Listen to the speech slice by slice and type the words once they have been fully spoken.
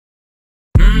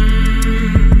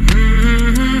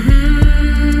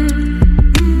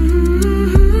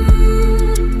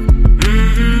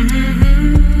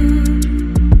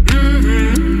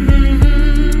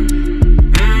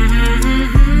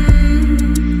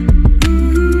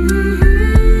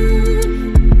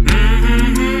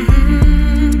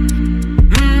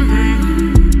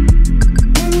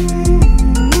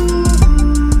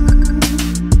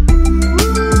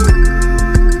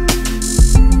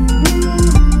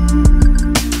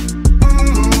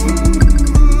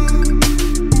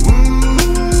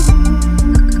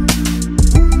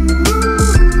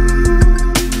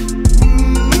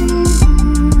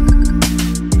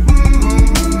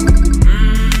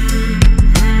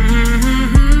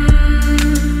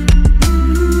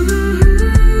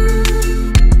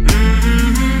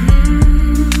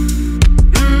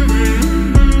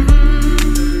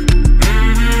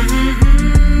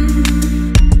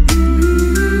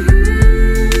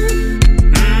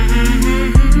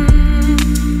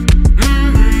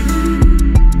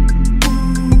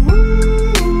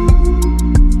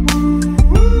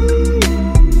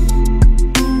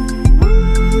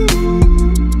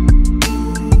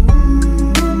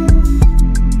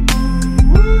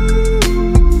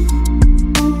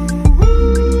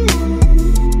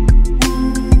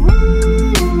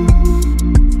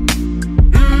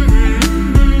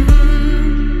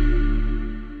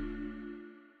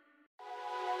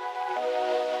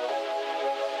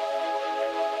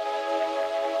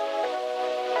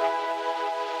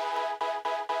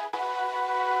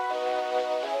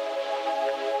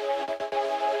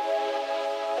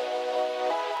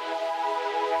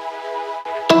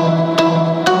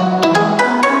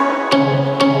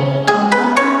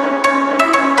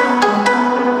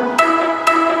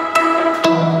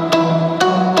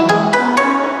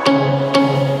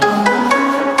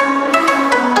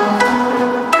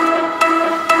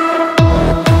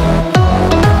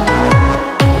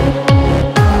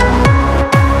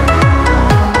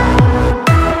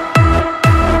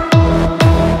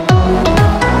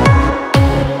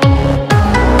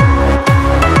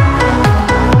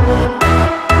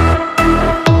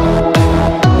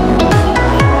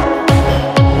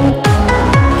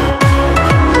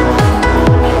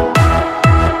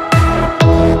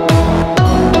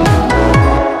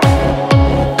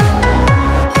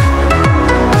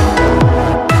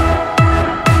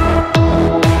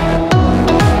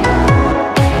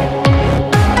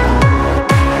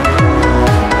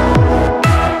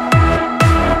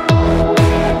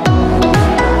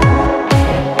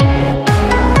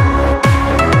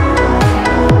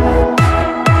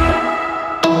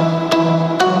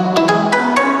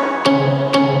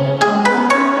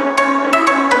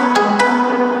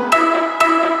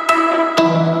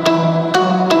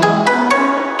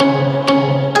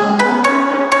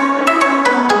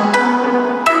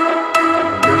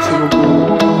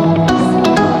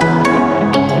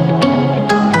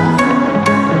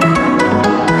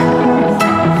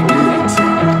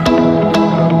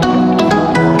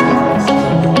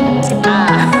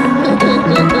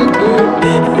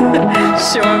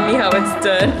Showing me how it's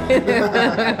done.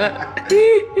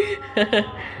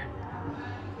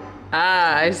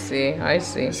 Ah, I see. I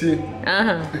see. See?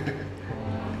 Uh-huh.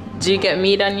 Did you get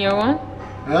meat on your one?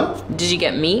 Huh? Did you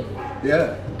get meat?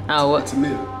 Yeah. Oh, what? It's a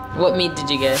meal. What meat did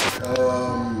you get?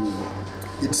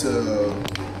 It's a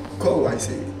cow, I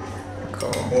say.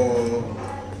 Cool. Or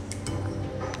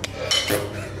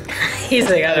He's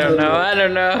like, I don't know. I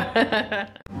don't know.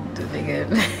 Did they get?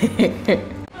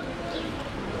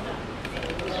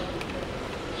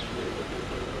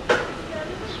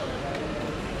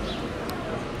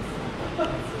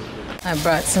 I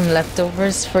brought some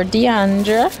leftovers for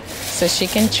Deandra so she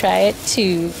can try it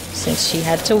too since she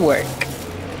had to work.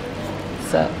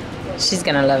 So she's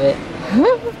gonna love it.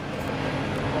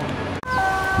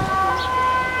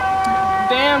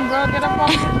 Damn, bro, get up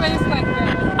off your face like that.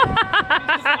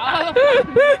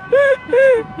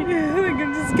 Look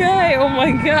at this guy. Oh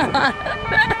my god.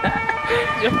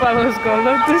 Your followers gonna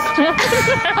love this one.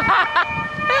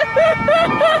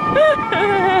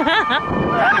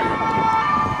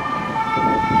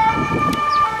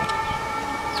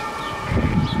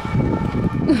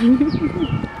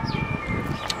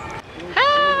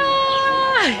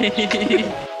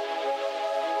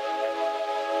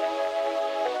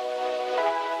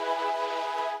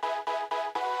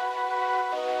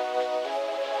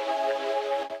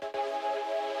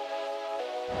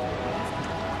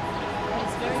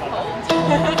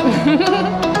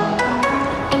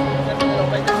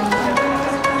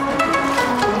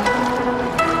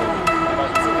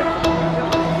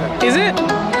 Is it?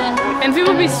 Yeah. And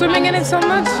people be swimming in it so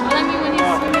much?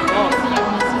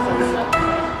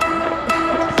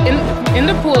 In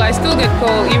the pool, I still get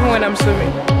cold even when I'm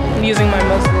swimming, using my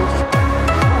muscles.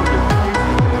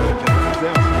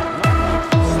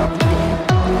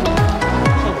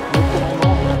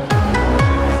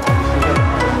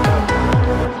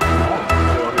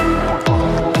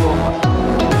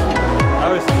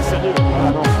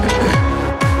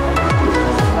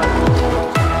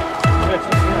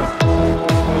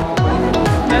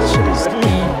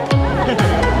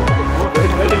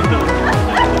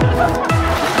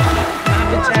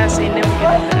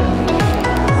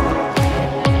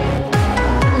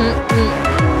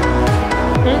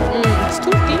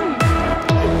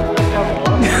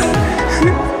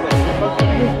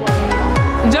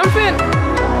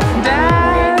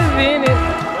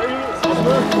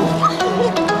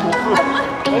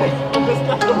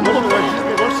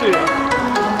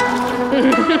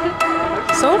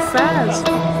 So fast.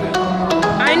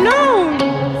 I know.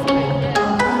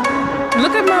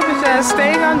 Look at my bitch ass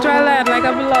staying on dry land like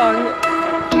I belong.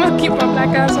 I'm gonna keep my black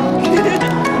ass on.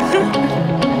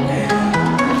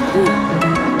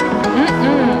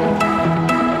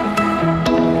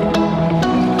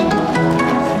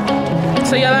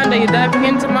 So Yolanda, you diving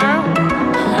in tomorrow?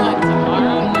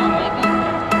 Tomorrow? No, maybe.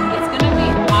 It's gonna be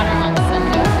hotter on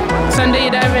Sunday. Sunday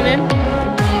you diving in?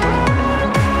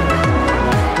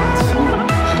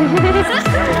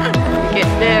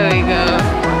 There we go.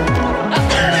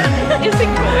 Is it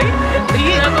going?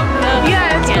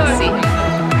 Yeah, it's Can't going. see.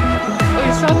 Oh,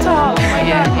 you're so tall. Oh my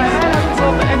god, my head is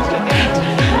over the extra inch.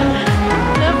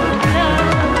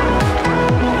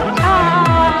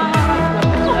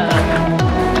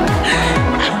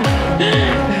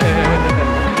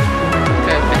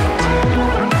 Perfect.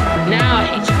 Now I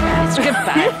hate you guys.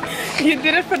 Goodbye. You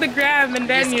did it for the gram and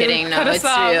then Just you kidding. No, cut us it's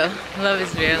off. real. Love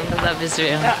is real. Love is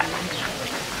real.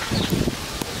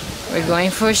 We're going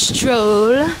for a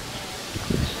stroll.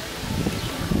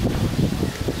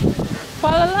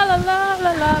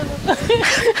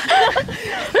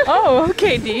 Oh,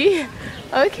 okay, D.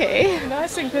 Okay. You know, I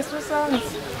sing Christmas songs.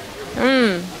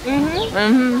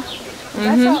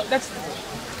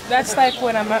 That's like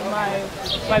when I'm at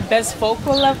my best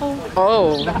vocal level.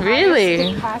 Oh, The really?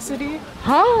 highest capacity.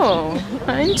 Oh,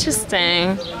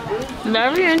 interesting.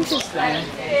 Very interesting.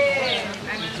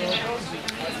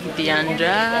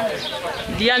 Deandra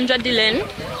Dylan.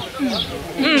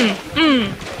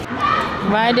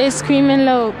 Why are they screaming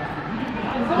low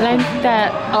like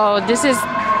that? Oh, this is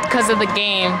because of the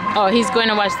game. Oh, he's going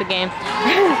to watch the game.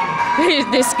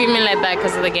 They're screaming like that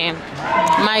because of the game.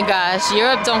 My gosh,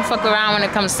 Europe don't fuck around when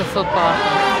it comes to football.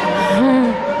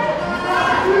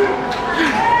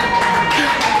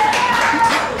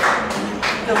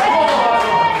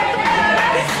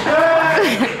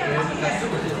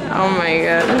 Oh my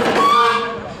god.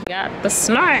 We got the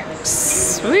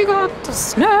snacks. We got the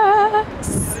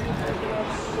snacks.